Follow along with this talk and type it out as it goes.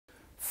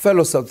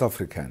Fellow South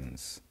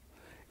Africans,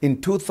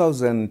 in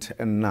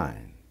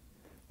 2009,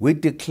 we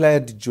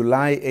declared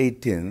July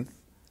 18th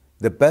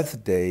the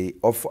birthday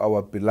of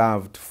our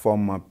beloved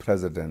former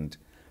President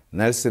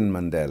Nelson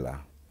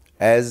Mandela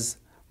as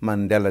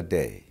Mandela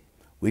Day.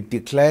 We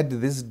declared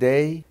this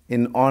day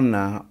in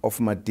honor of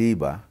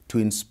Madiba to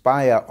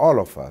inspire all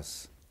of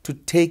us to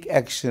take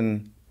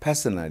action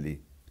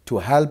personally to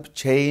help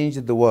change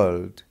the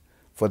world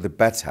for the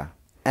better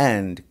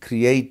and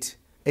create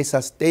a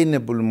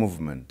sustainable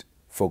movement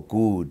for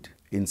good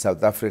in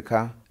South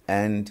Africa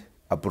and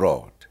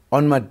abroad.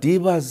 On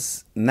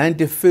Madiba's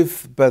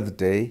 95th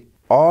birthday,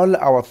 all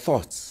our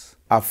thoughts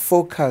are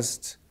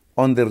focused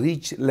on the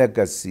rich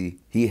legacy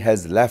he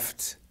has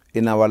left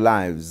in our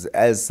lives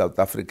as South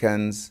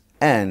Africans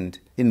and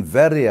in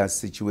various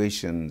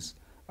situations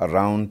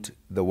around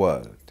the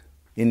world.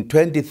 In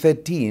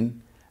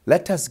 2013,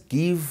 let us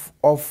give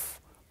of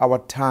our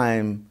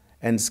time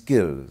and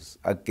skills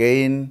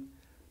again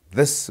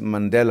this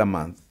Mandela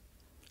Month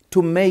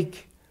to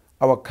make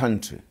our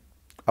country,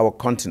 our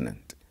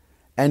continent,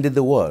 and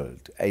the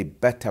world a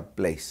better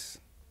place.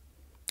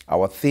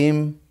 Our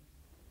theme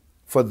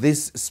for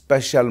this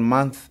special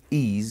month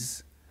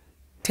is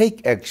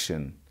Take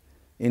Action,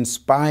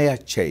 Inspire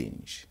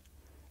Change.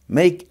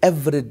 Make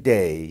every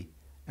day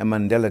a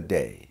Mandela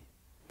Day.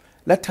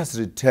 Let us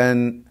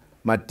return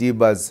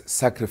Madiba's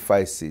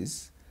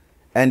sacrifices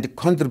and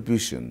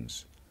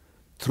contributions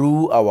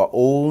through our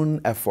own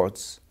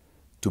efforts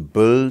to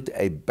build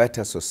a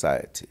better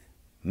society.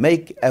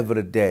 Make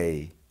every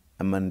day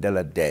a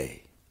Mandela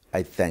Day.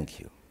 I thank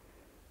you.